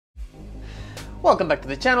Welcome back to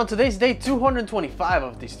the channel. Today's day 225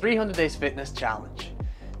 of this 300 days fitness challenge.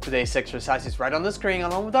 Today's exercise is right on the screen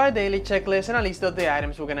along with our daily checklist and a list of the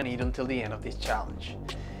items we're gonna need until the end of this challenge.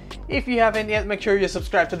 If you haven't yet, make sure you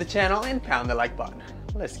subscribe to the channel and pound the like button.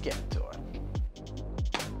 Let's get to it.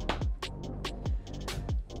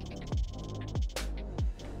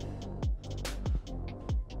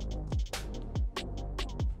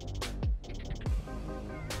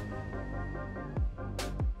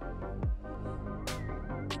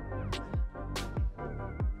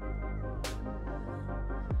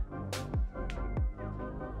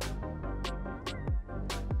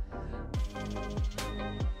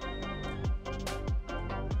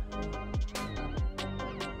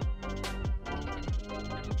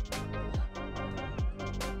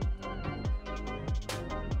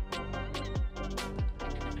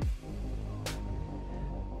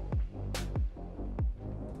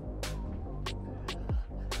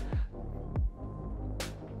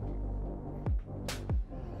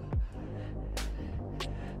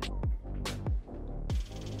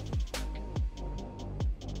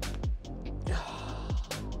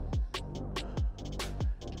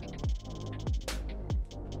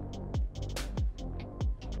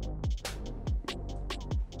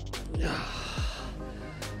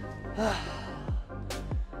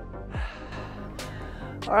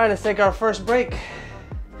 All right, let's take our first break.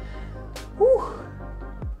 Whew.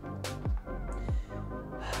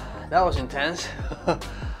 That was intense. I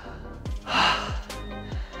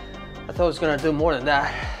thought I was gonna do more than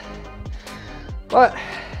that, but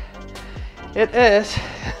it is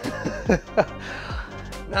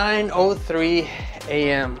 9:03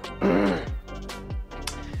 a.m.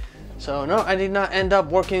 So no, I did not end up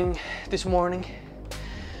working this morning,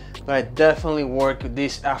 but I definitely worked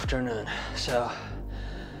this afternoon. So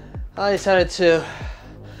I decided to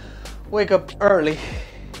wake up early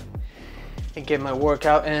and get my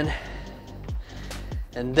workout in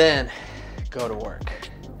and then go to work.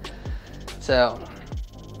 So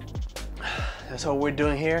that's what we're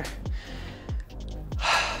doing here.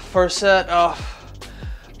 First set of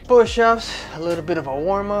push-ups, a little bit of a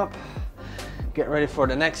warm-up. Get ready for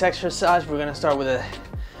the next exercise. We're gonna start with the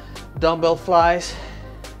dumbbell flies.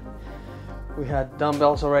 We had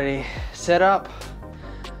dumbbells already set up.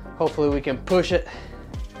 Hopefully we can push it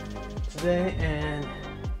today, and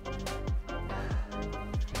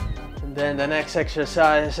then the next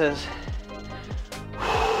exercises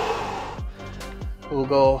will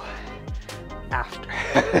go after.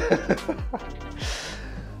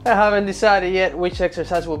 I haven't decided yet which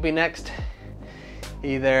exercise will be next.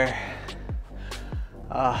 Either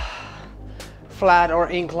flat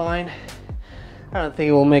or incline. I don't think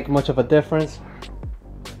it will make much of a difference.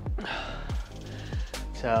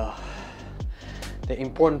 So the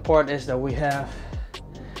important part is that we have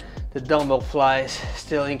the dumbbell flies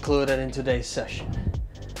still included in today's session.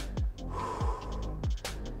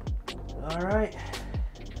 All right,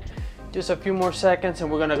 just a few more seconds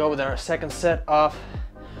and we're gonna go with our second set of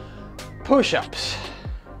push-ups.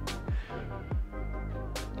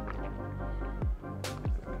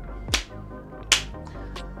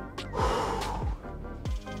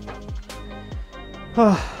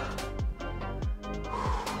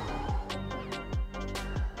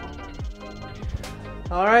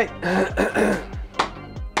 All right,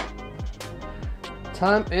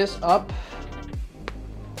 time is up.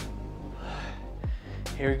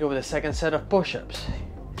 Here we go with the second set of push-ups.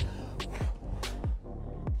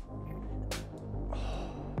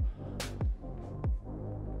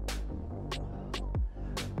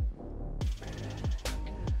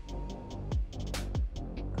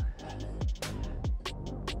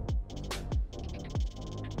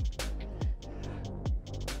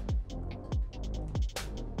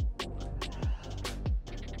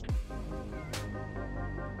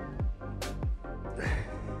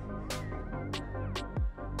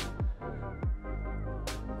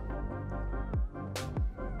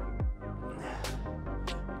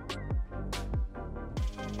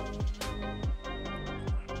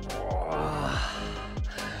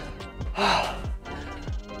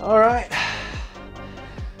 All right,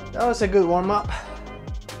 that was a good warm-up.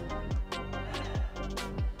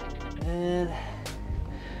 And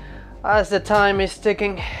as the time is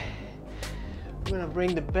ticking, I'm gonna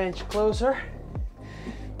bring the bench closer.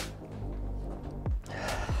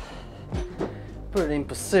 Put it in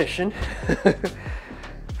position.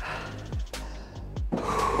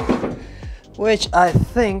 Which I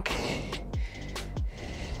think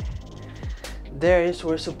there is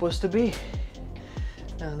where it's supposed to be.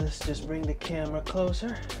 Now let's just bring the camera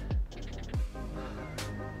closer.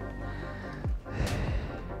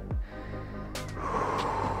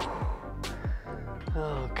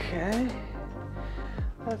 Okay.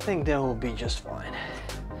 I think that will be just fine.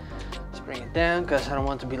 Let's bring it down because I don't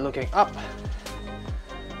want to be looking up.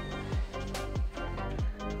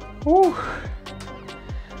 Whew.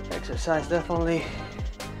 Exercise definitely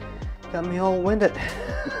got me all winded.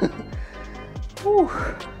 Whew.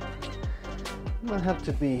 I'm gonna have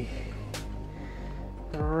to be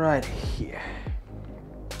right here.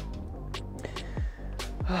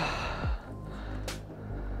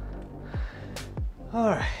 All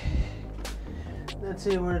right. Let's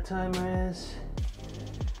see where the timer is.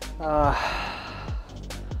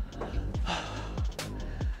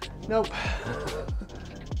 Nope.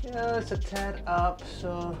 Yeah, it's a tad up,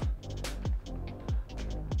 so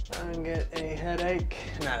I don't get a headache.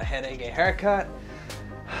 Not a headache, a haircut.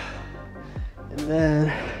 And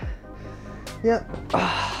then, yep,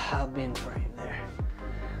 I'll be in frame there.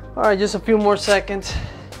 All right, just a few more seconds.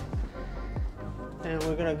 And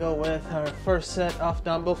we're gonna go with our first set of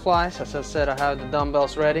dumbbell flies. As I said, I have the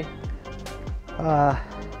dumbbells ready. And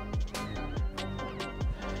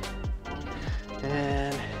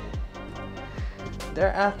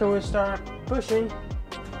thereafter we start pushing.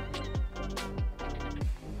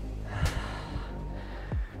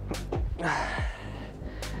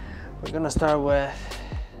 We're gonna start with,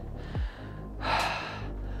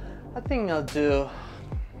 I think I'll do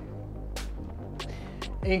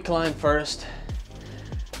incline first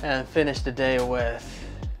and finish the day with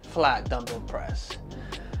flat dumbbell press.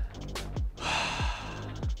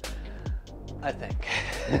 I think.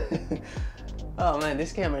 Oh man,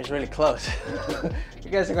 this camera is really close. You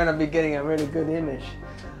guys are gonna be getting a really good image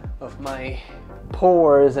of my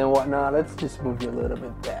pores and whatnot. Let's just move you a little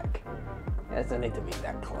bit back. It doesn't need to be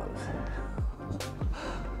that close.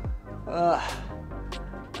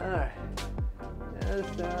 Alright.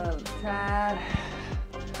 Just a tad.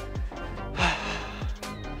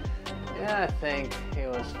 Yeah, I think it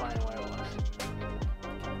was fine where it was.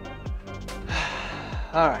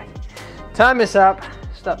 Alright. Time is up.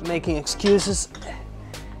 Stop making excuses.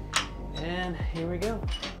 And here we go.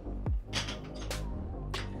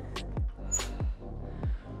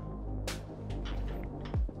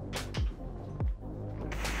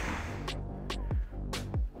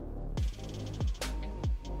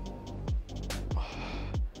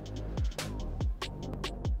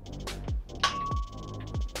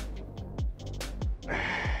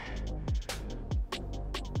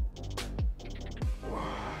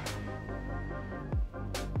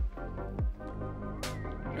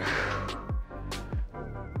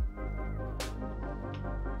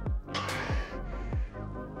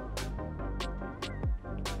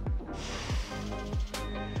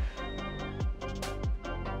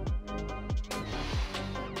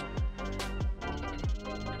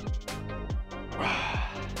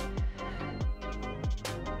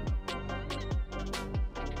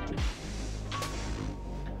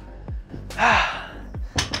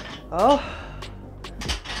 Oh,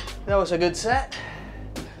 that was a good set.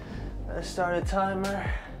 Let's start a timer.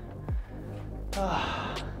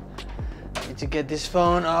 Need to get this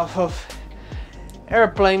phone off of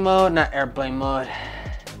airplane mode, not airplane mode.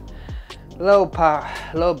 Low power,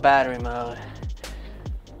 low battery mode.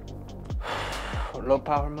 Low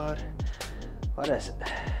power mode. What is it?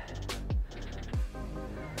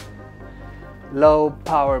 Low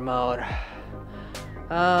power mode.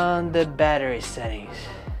 On the battery settings.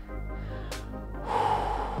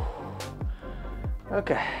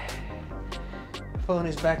 Okay, phone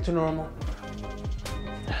is back to normal.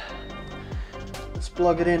 Let's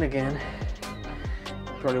plug it in again.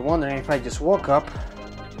 Probably wondering if I just woke up.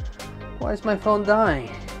 Why is my phone dying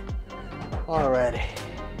already?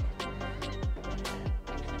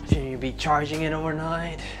 Shouldn't you be charging it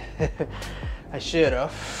overnight? I should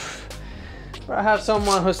have. But I have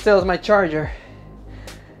someone who steals my charger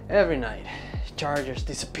every night. Chargers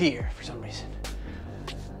disappear for some reason.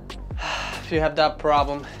 If you have that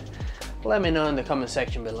problem, let me know in the comment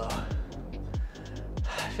section below.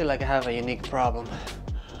 I feel like I have a unique problem.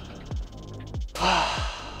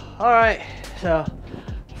 Alright, so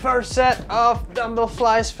first set of dumbbell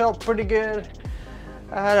flies felt pretty good.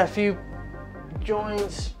 I had a few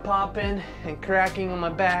joints popping and cracking on my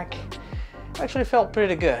back. Actually felt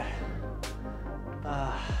pretty good.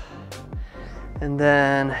 And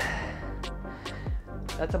then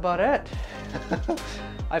that's about it.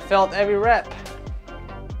 I felt every rep.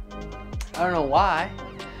 I don't know why.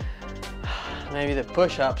 Maybe the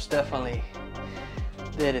push-ups definitely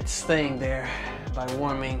did its thing there by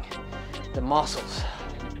warming the muscles.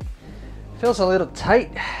 Feels a little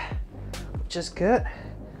tight, which is good.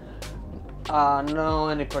 No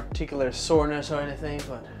any particular soreness or anything,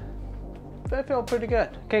 but I feel pretty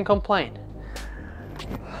good. Can't complain.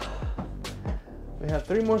 We have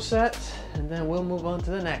 3 more sets, and then we'll move on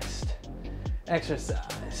to the next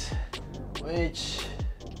exercise, which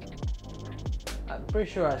I'm pretty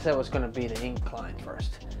sure I said was gonna be the incline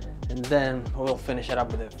first, and then we'll finish it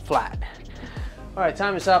up with a flat. All right,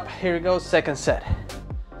 time is up. Here we go, second set.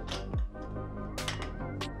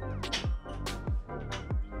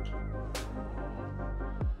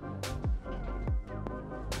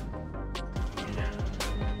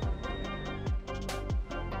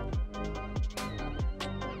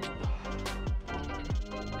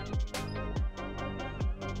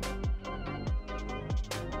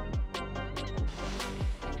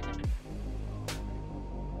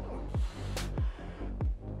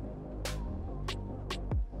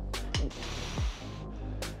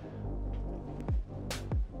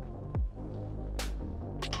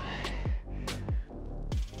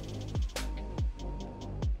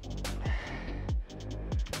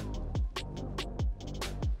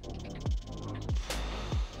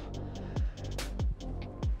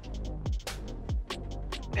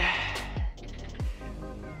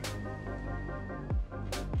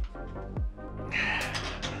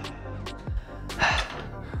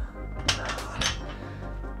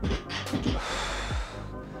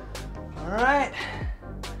 All right,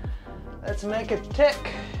 let's make it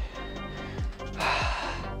tick.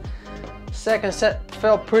 Second set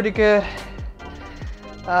felt pretty good.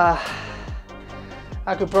 I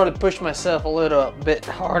could probably push myself a little bit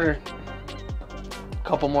harder. A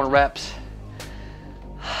couple more reps.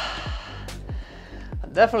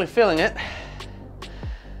 I'm definitely feeling it.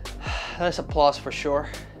 That's a plus for sure.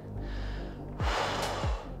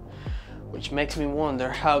 Which makes me wonder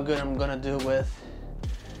how good I'm gonna do with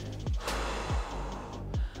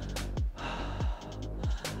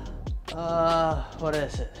what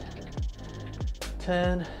is it?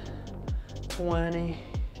 10, 20,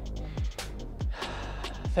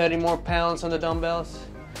 30 more pounds on the dumbbells.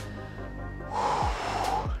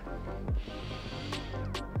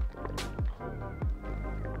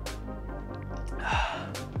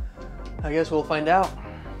 I guess we'll find out.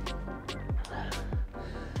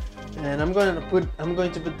 And I'm going to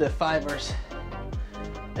put the fibers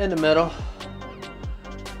in the middle.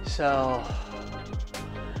 So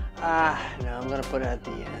no, I'm gonna put it at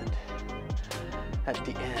the end. At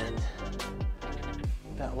the end.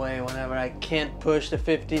 That way, whenever I can't push the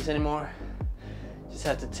 50s anymore, just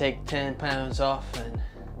have to take 10 pounds off and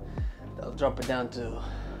they'll drop it down to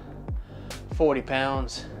 40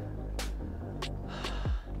 pounds.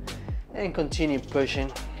 And continue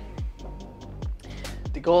pushing.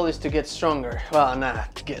 The goal is to get stronger. Well,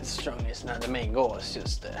 not to get stronger, it's not the main goal, it's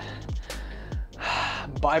just a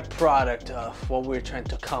byproduct of what we're trying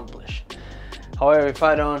to accomplish. However, if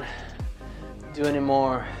I don't do any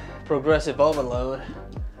more progressive overload,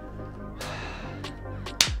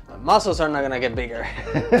 my muscles are not gonna get bigger.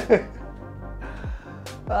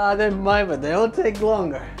 They might, but they'll take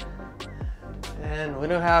longer. And we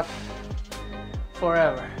don't have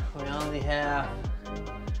forever. We only have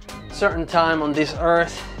certain time on this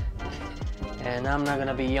earth, and I'm not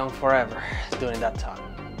gonna be young forever during that time.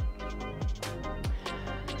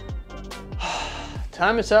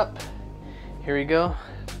 Time is up. Here we go,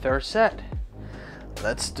 third set.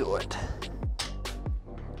 Let's do it.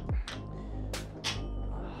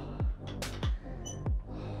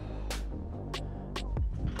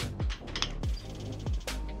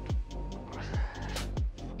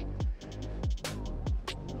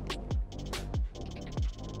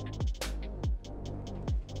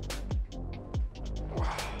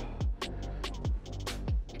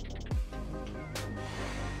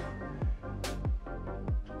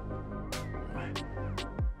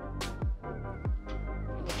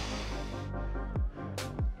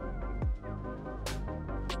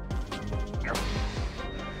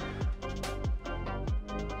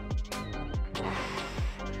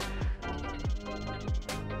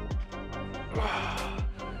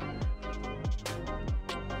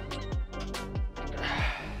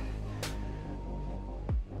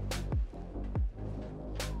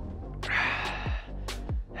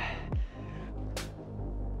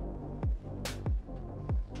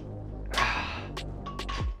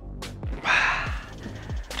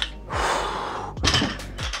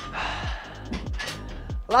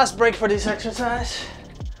 Last break for this exercise.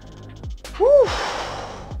 Whew.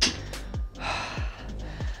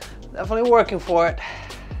 Definitely working for it.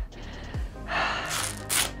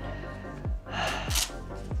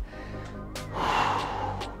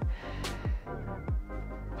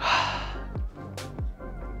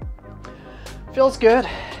 Feels good.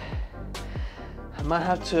 I might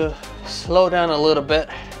have to slow down a little bit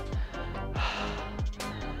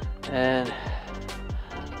and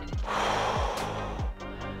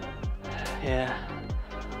Yeah,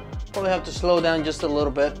 probably have to slow down just a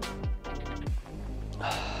little bit.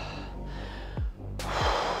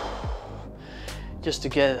 Just to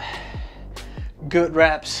get good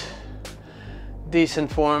reps,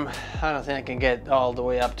 decent form. I don't think I can get all the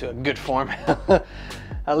way up to a good form.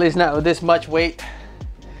 At least not with this much weight.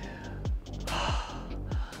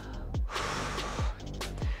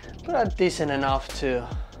 But I'm decent enough to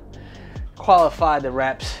qualify the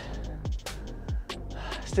reps.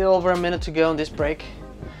 Still over a minute to go on this break.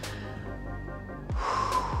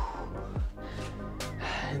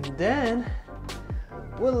 And then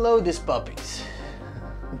we'll load these puppies.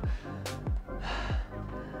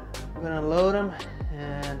 I'm gonna load them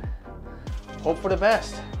and hope for the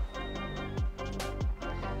best.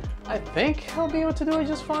 I think I'll be able to do it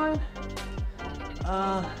just fine.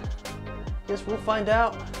 Guess we'll find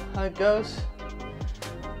out how it goes.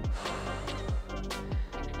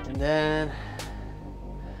 And then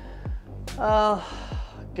I'll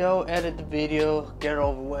go edit the video, get it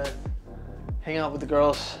over with, hang out with the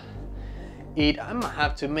girls, eat. I might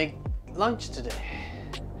have to make lunch today.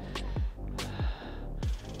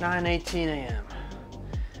 9:18 a.m.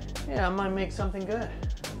 Yeah, I might make something good.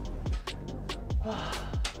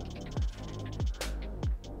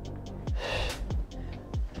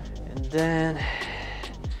 And then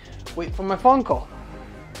wait for my phone call,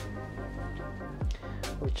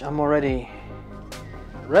 which I'm already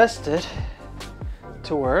rested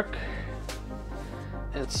to work.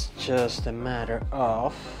 It's just a matter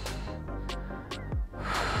of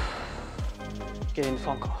getting the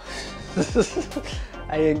phone call.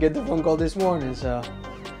 I didn't get the phone call this morning, so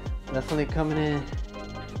definitely coming in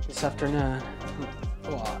this afternoon.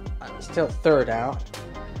 Well, I'm still third out.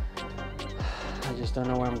 I just don't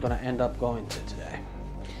know where I'm gonna end up going to today.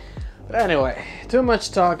 But anyway, too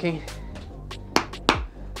much talking.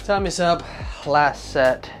 Time is up. Last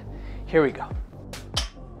set. Here we go.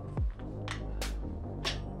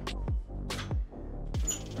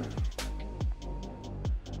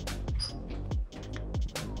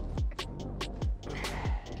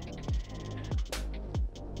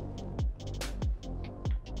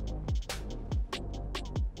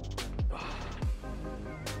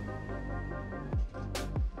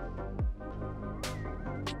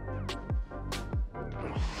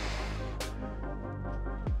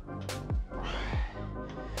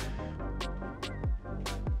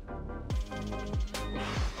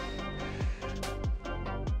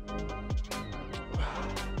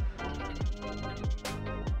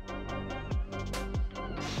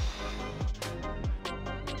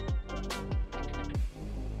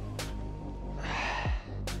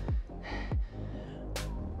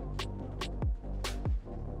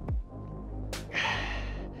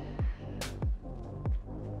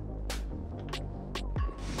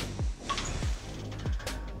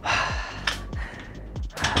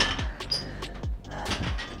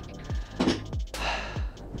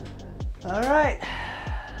 All right,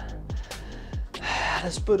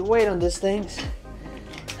 let's put weight on these things.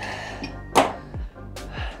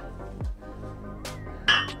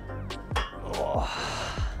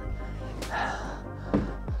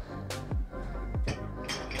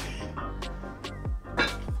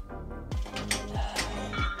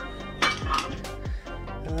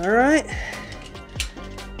 All right,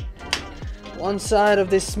 one side of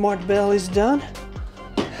this smart bell is done.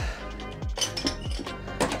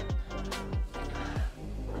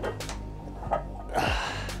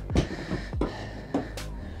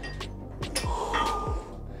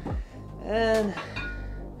 And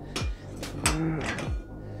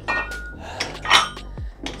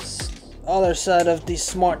other side of the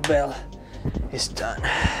smart bell is done.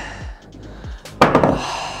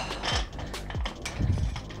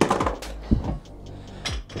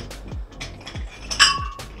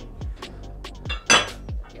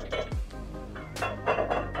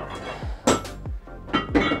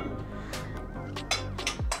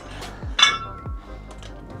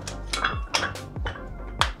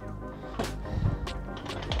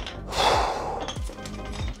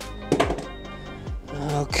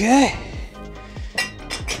 Okay,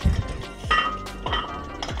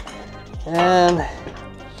 and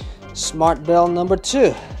smart bell number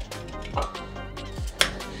 2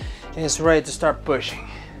 is ready to start pushing.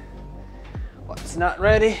 What's not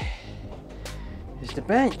ready is the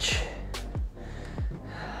bench.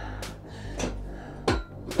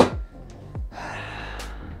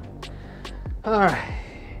 All right.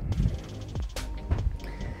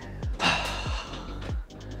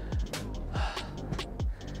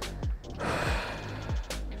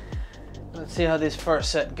 Let's see how this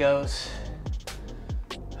first set goes.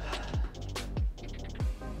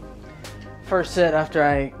 first set after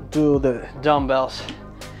I do the dumbbells,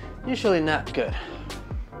 usually not good.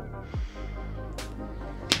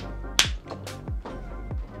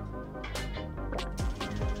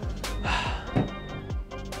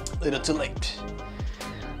 Little too late.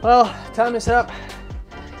 Well, time is up.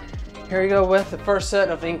 Here we go with the first set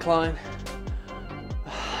of incline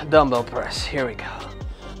dumbbell press. Here we go.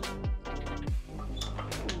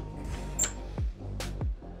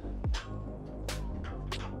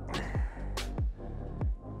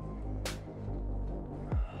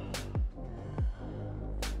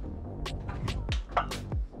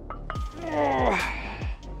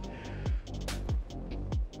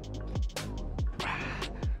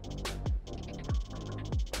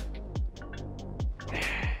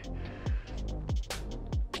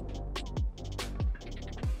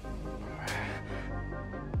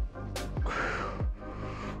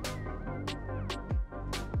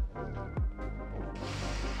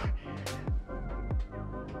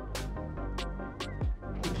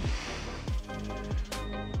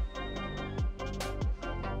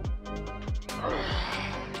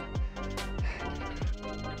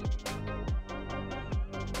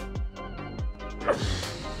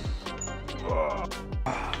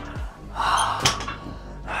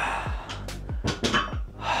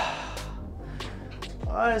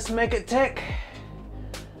 Let's make it tick.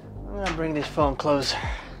 I'm gonna bring this phone closer.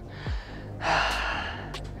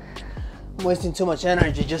 I'm wasting too much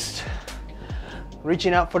energy just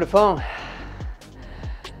reaching out for the phone.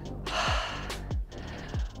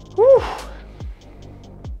 Whew.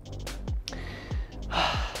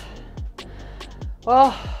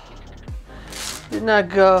 Well, did not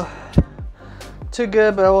go too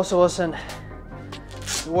good, but it also wasn't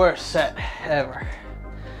the worst set ever.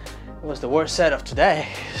 It was the worst set of today.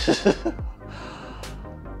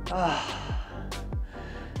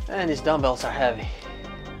 And these dumbbells are heavy.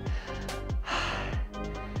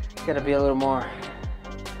 Gotta be a little more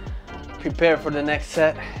prepared for the next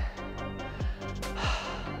set.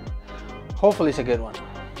 Hopefully it's a good one.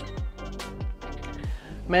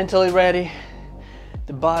 Mentally ready.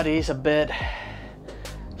 The body is a bit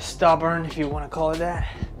stubborn, if you want to call it that.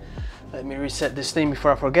 Let me reset this thing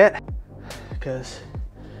before I forget, because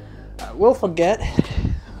I will forget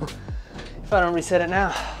if I don't reset it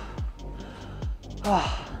now.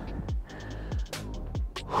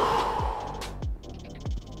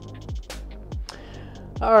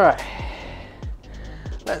 All right,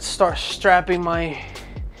 let's start strapping my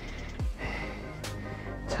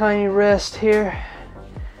tiny wrist here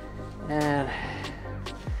and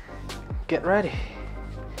get ready.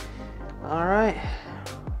 All right.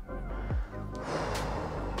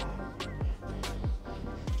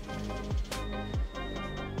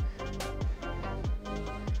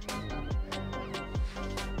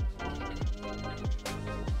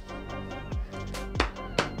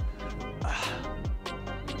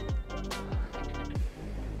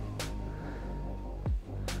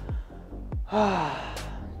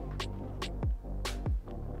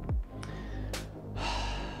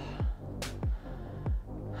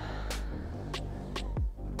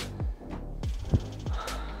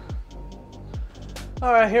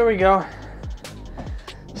 All right, here we go.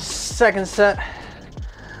 Second set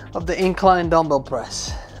of the incline dumbbell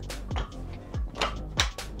press.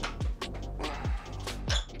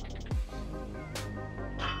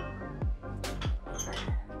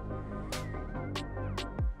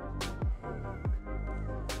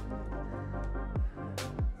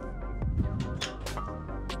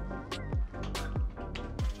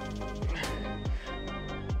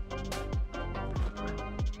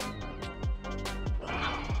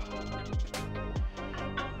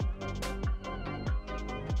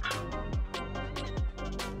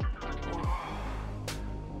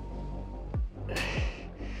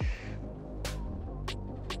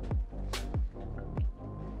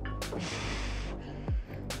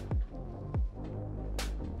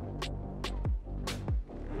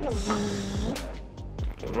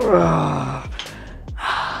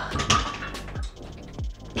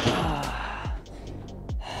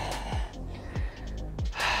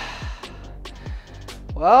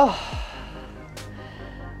 Well,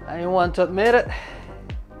 I didn't want to admit it,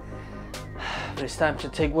 but it's time to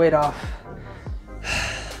take weight off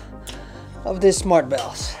of these smart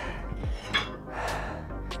bells.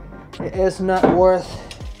 It is not worth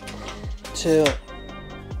to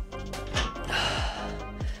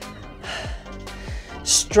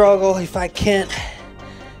struggle if I can't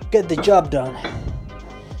get the job done.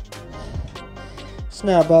 It's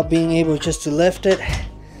not about being able just to lift it.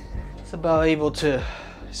 It's about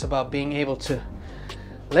being able to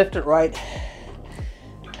lift it right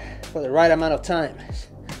for the right amount of time.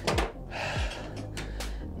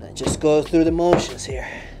 Just go through the motions here.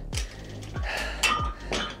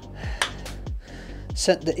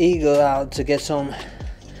 Sent the ego out to get some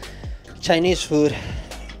Chinese food.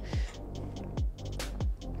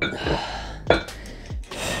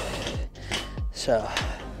 So,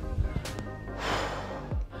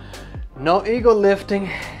 no ego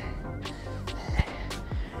lifting.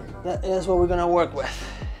 That is what we're gonna work with.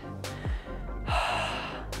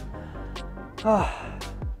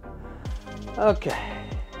 Okay.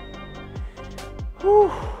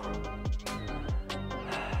 Whew.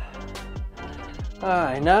 All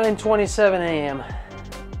right, 9:27 a.m.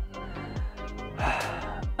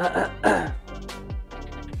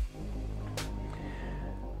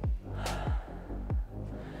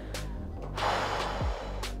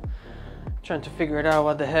 Trying to figure it out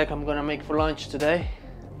what the heck I'm gonna make for lunch today.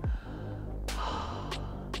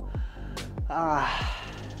 I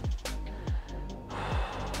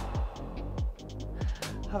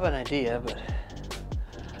have an idea, but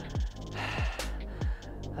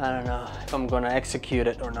I don't know if I'm gonna execute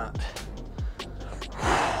it or not.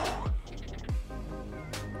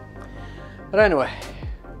 But anyway,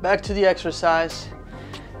 back to the exercise.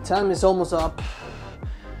 Time is almost up.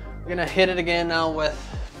 We're gonna hit it again now with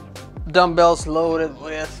dumbbells loaded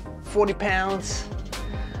with 40 pounds.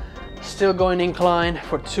 Still going incline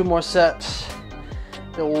for 2 more sets.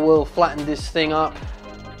 Then we'll flatten this thing up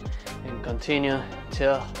and continue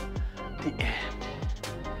till the end.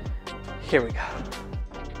 Here we go.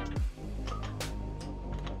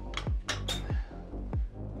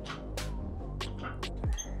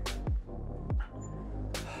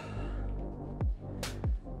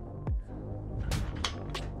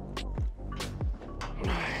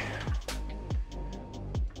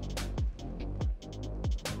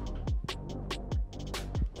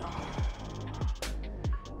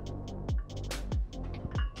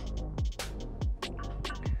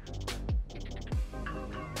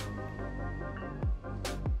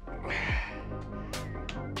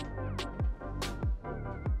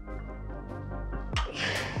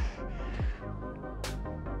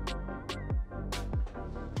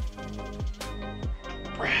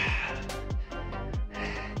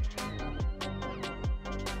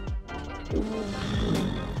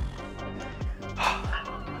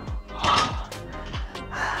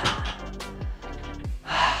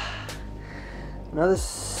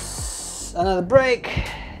 Another break.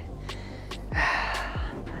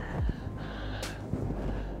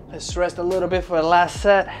 Let's rest a little bit for the last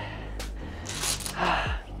set.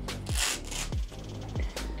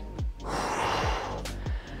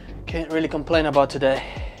 Can't really complain about today.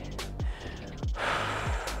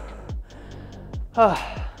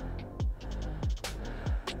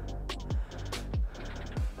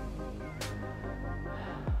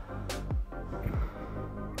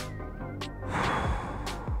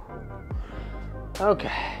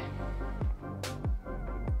 Okay.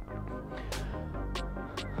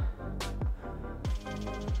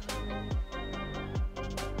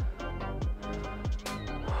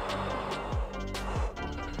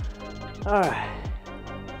 All right.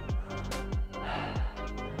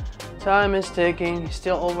 Time is ticking,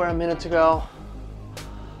 still over a minute to go.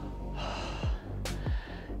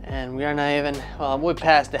 And we are not even, well, we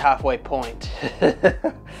passed the halfway point.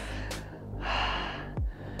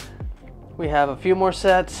 We have a few more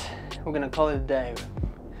sets. We're gonna call it a day.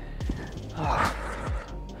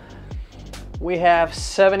 We have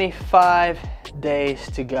 75 days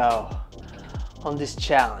to go on this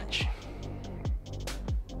challenge.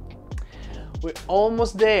 We're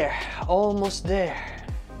almost there, almost there.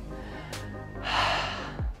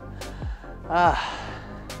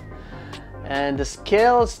 And the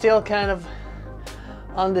scale is still kind of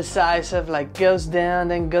undecisive, like goes down,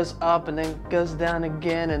 then goes up, and then goes down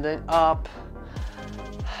again, and then up.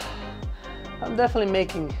 I'm definitely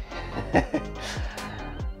making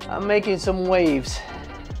I'm making some waves.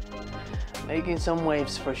 Making some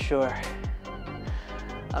waves for sure.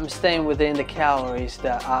 I'm staying within the calories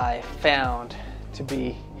that I found to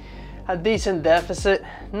be a decent deficit,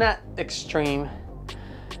 not extreme.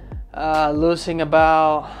 Losing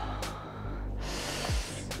about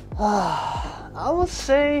I would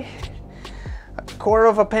say a quarter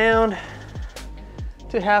of a pound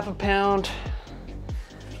to half a pound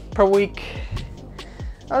per week.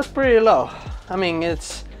 That's pretty low. I mean,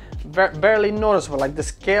 it's barely noticeable. Like the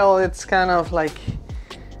scale, it's kind of like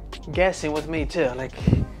guessing with me too. Like,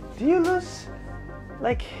 do you lose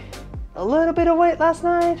like a little bit of weight last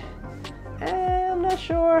night? I'm not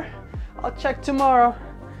sure. I'll check tomorrow.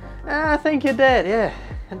 I think you did, yeah.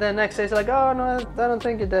 And then next day it's like, oh no, I don't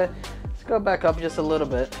think you did. Let's go back up just a little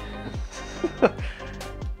bit.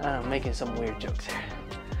 I'm making some weird jokes here.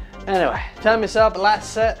 Anyway, time is up.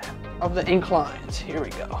 Last set of the inclines. Here we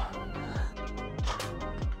go.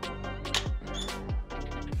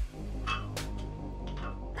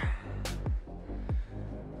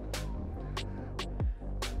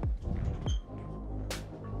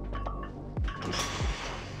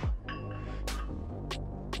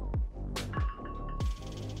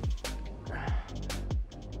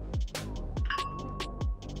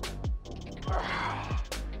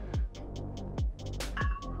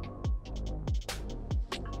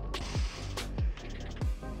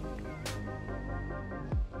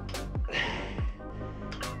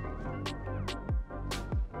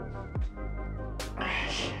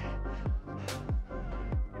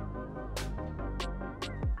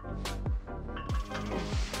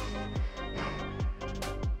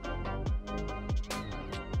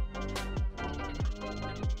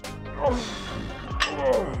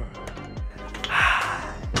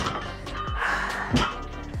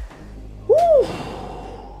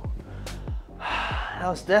 That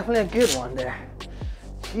was definitely a good one there.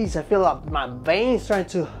 Jeez, I feel like my veins trying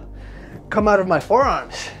to come out of my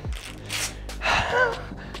forearms.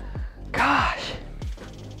 Gosh.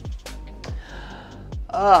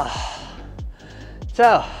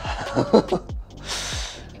 So,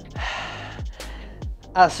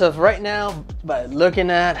 as of right now, by looking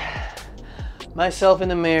at myself in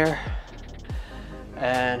the mirror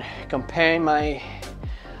and comparing my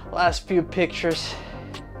last few pictures,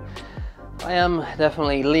 I am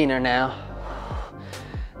definitely leaner now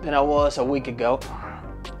than I was a week ago,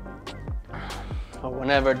 or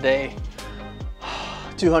whenever day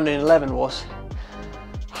 211 was.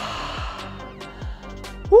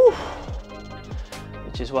 Whew.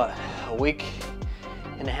 Which is what, a week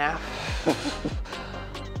and a half?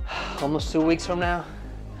 Almost 2 weeks from now.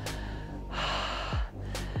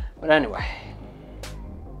 But anyway,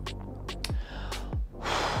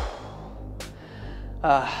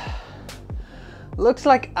 looks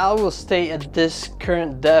like I will stay at this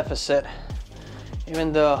current deficit,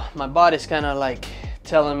 even though my body's kind of like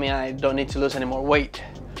telling me I don't need to lose any more weight.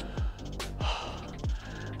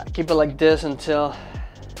 I keep it like this until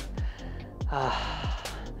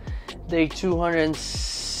day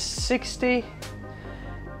 260,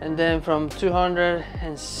 and then from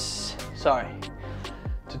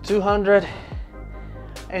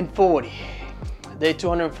 240 day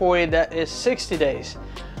 240, that is 60 days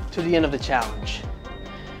to the end of the challenge.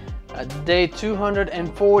 At day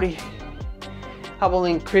 240, I will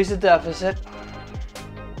increase the deficit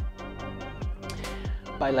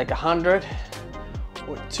by like 100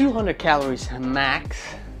 or 200 calories max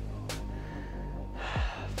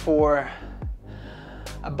for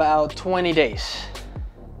about 20 days.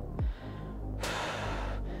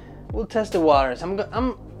 We'll test the waters.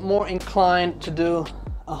 I'm more inclined to do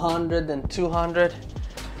 100 than 200.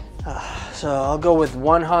 So I'll go with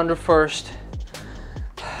 100 first.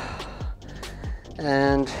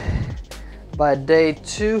 And by day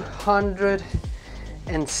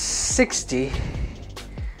 260,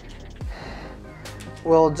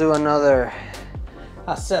 we'll do another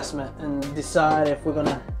assessment and decide if we're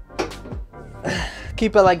gonna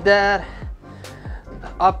keep it like that,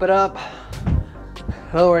 up it up,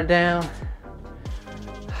 lower it down.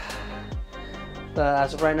 But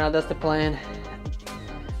as of right now, that's the plan,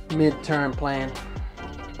 midterm plan.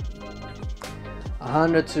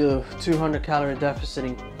 100 to 200 calorie deficit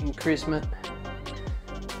increasement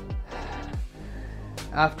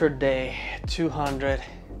after day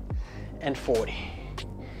 240.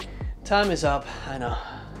 Time is up, I know.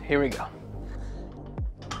 Here we go.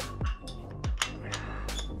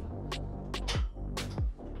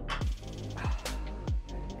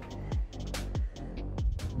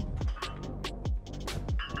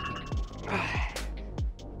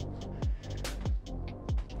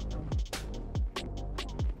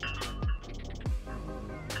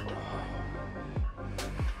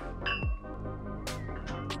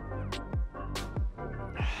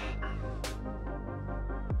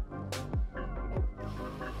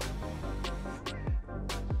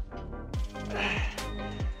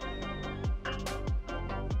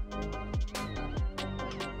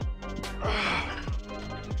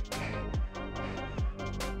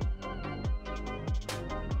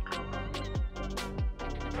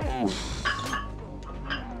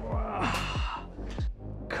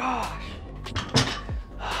 Gosh.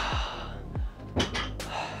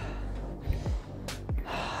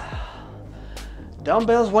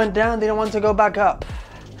 Dumbbells went down, they don't want to go back up.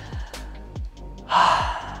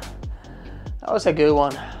 That was a good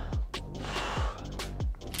one.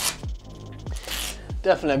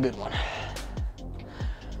 Definitely a good one.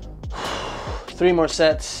 3 more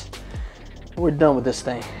sets. We're done with this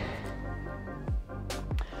thing.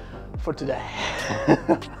 for today.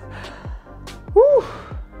 Woo.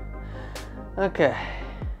 Okay.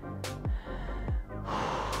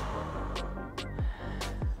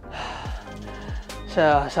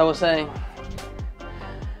 So as I was saying,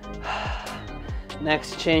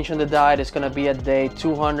 next change on the diet is gonna be at day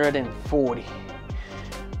 240,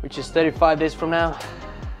 which is 35 days from now.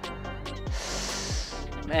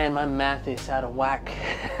 Man, my math is out of whack.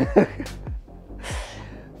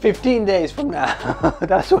 15 days from now.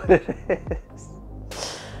 That's what it is.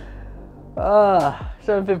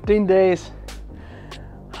 So in 15 days,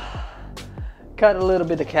 cut a little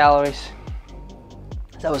bit of calories.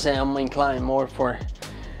 As I was saying, I'm inclined more for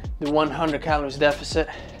the 100 calories deficit.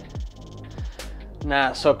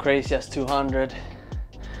 Not so crazy as 200.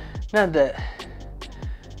 Not that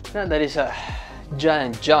it's a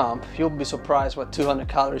giant jump. You'll be surprised what 200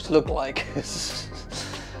 calories look like.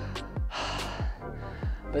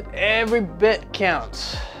 But every bit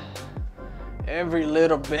counts. Every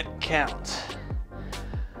little bit counts.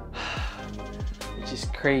 Which is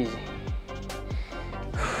crazy.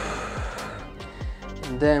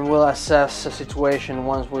 And then we'll assess the situation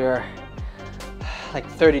once we're like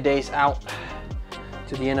 30 days out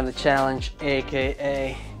to the end of the challenge,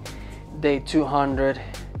 aka day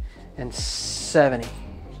 270.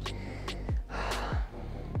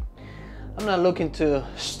 I'm not looking to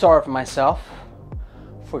starve myself,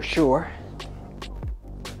 for sure,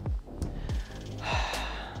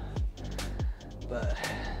 but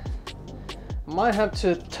I might have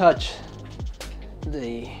to touch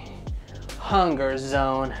the hunger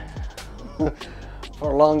zone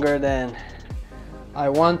for longer than I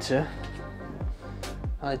want to.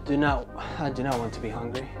 I do not want to be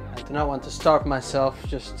hungry. I do not want to starve myself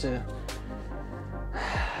just to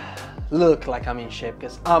look like I'm in shape,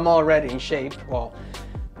 because I'm already in shape. Well,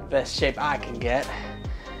 the best shape I can get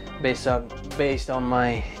based on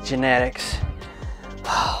my genetics.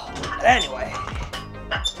 But anyway,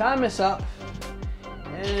 time is up,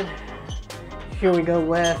 and here we go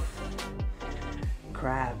with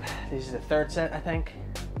crab. This is the third set, I think.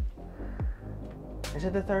 Is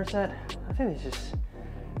it the third set? I think this is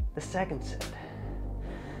the second set.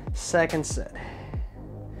 Second set.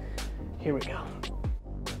 Here we go.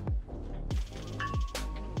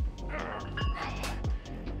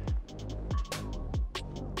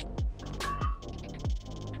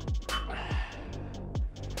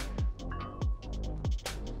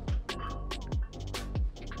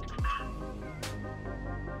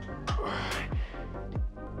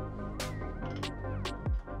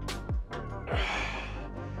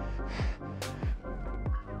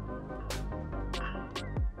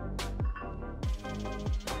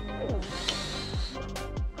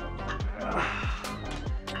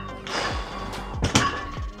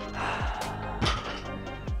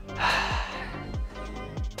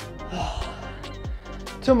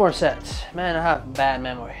 Two more sets. Man, I have bad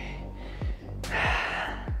memory.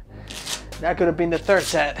 That could have been the third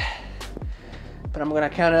set, but I'm gonna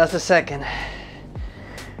count it as the second.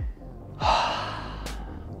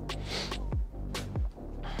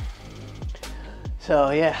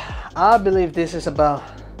 So yeah, I believe this is about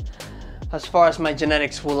as far as my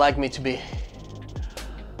genetics would like me to be.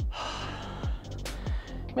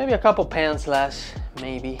 Maybe a couple pounds less,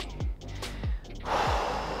 maybe.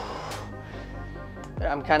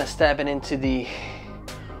 I'm kind of stepping into the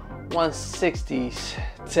 160s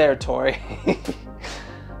territory.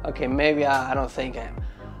 Okay, maybe I don't think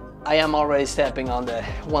I am already stepping on the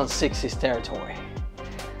 160s territory.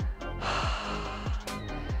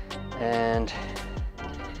 And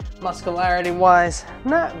muscularity wise,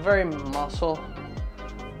 not very muscle,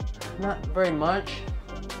 not very much.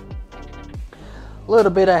 A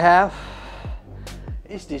little bit I have.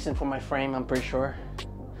 It's decent for my frame, I'm pretty sure.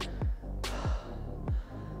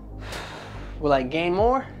 Will I gain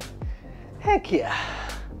more? Heck yeah.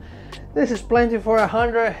 This is plenty for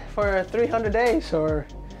 300 days or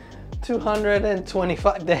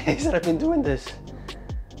 225 days that I've been doing this.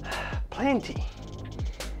 Plenty.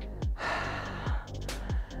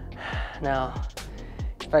 Now,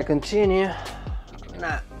 if I continue,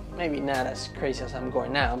 maybe not as crazy as I'm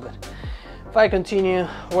going now, but if I continue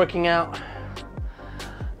working out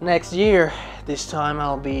next year, this time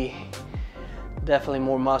I'll be definitely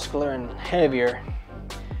more muscular and heavier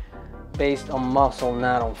based on muscle,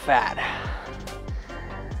 not on fat.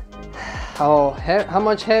 How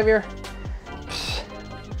much heavier?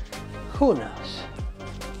 Who knows?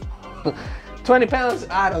 20 pounds?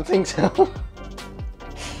 I don't think so.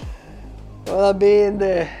 Will I be in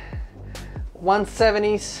the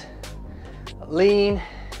 170s, lean?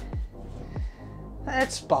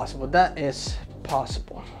 It's possible, that is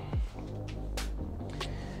possible.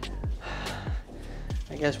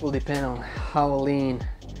 guess will depend on how lean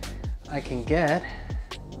I can get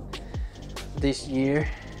this year,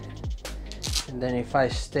 and then if I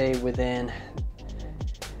stay within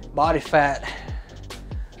body fat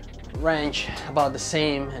range about the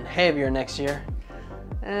same and heavier next year,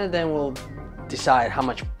 and then we'll decide how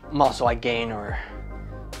much muscle I gain or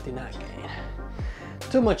did not gain.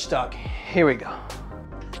 Too much talking. Here we go.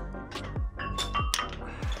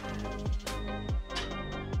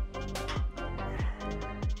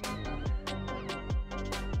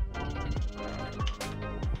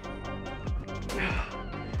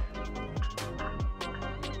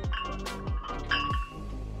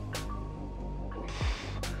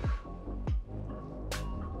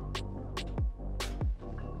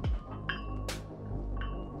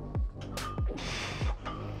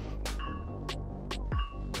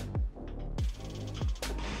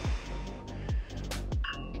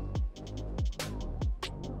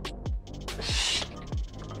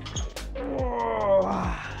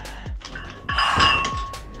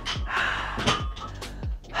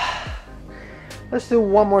 Let's do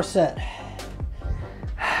one more set,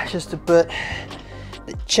 just to put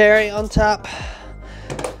the cherry on top.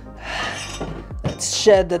 Let's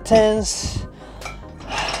shed the 10s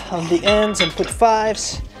on the ends and put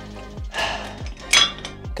 5s,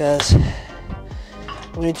 because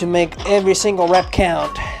we need to make every single rep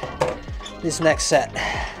count this next set.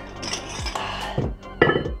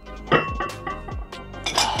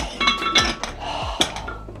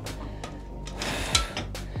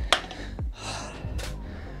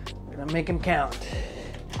 Make them count.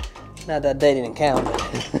 Not that they didn't count.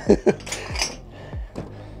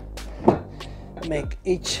 Make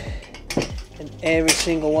each and every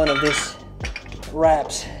single one of these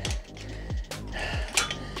reps.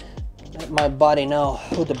 Let my body know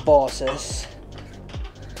who the boss is.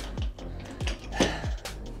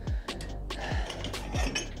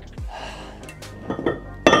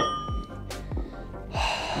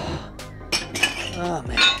 Oh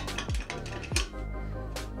man.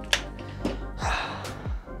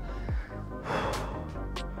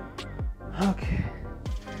 Okay,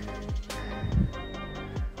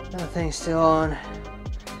 nothing's still on,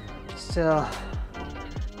 still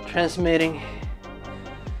transmitting.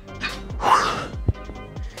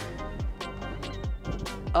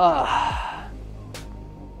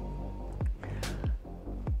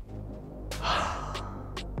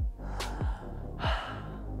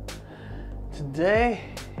 Today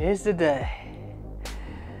is the day.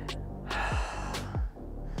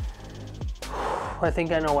 I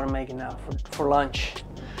think I know what I'm making now for lunch.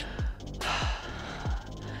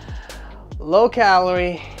 Low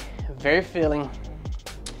calorie, very filling,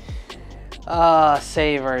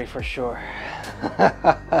 savory for sure.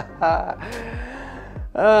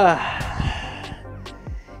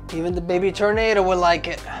 Even the baby tornado will like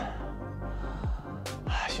it.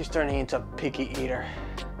 She's turning into a picky eater.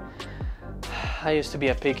 I used to be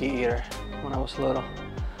a picky eater when I was little,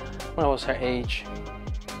 when I was her age.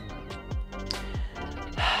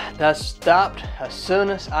 That stopped as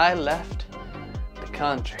soon as I left the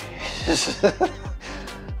country.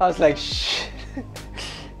 I was like, shit,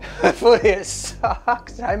 my food here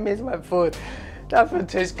sucks. I miss my food. That food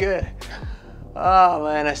tastes good. Oh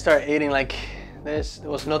man, I started eating like there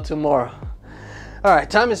was no tomorrow. All right,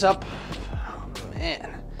 time is up. Oh,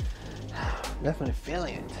 man, definitely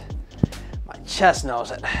feeling it. My chest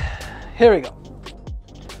knows it. Here we go.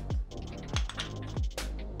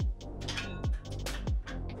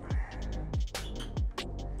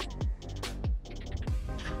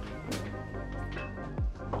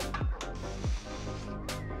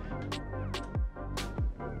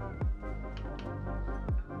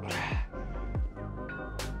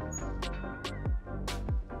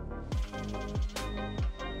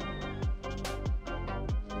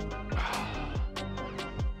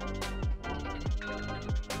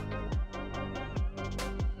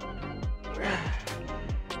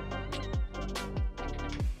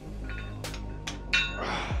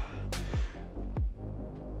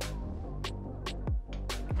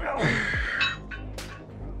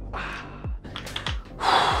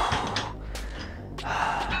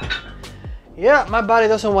 Yeah, my body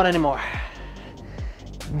doesn't want anymore.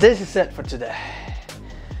 This is it for today.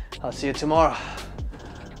 I'll see you tomorrow.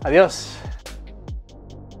 Adios.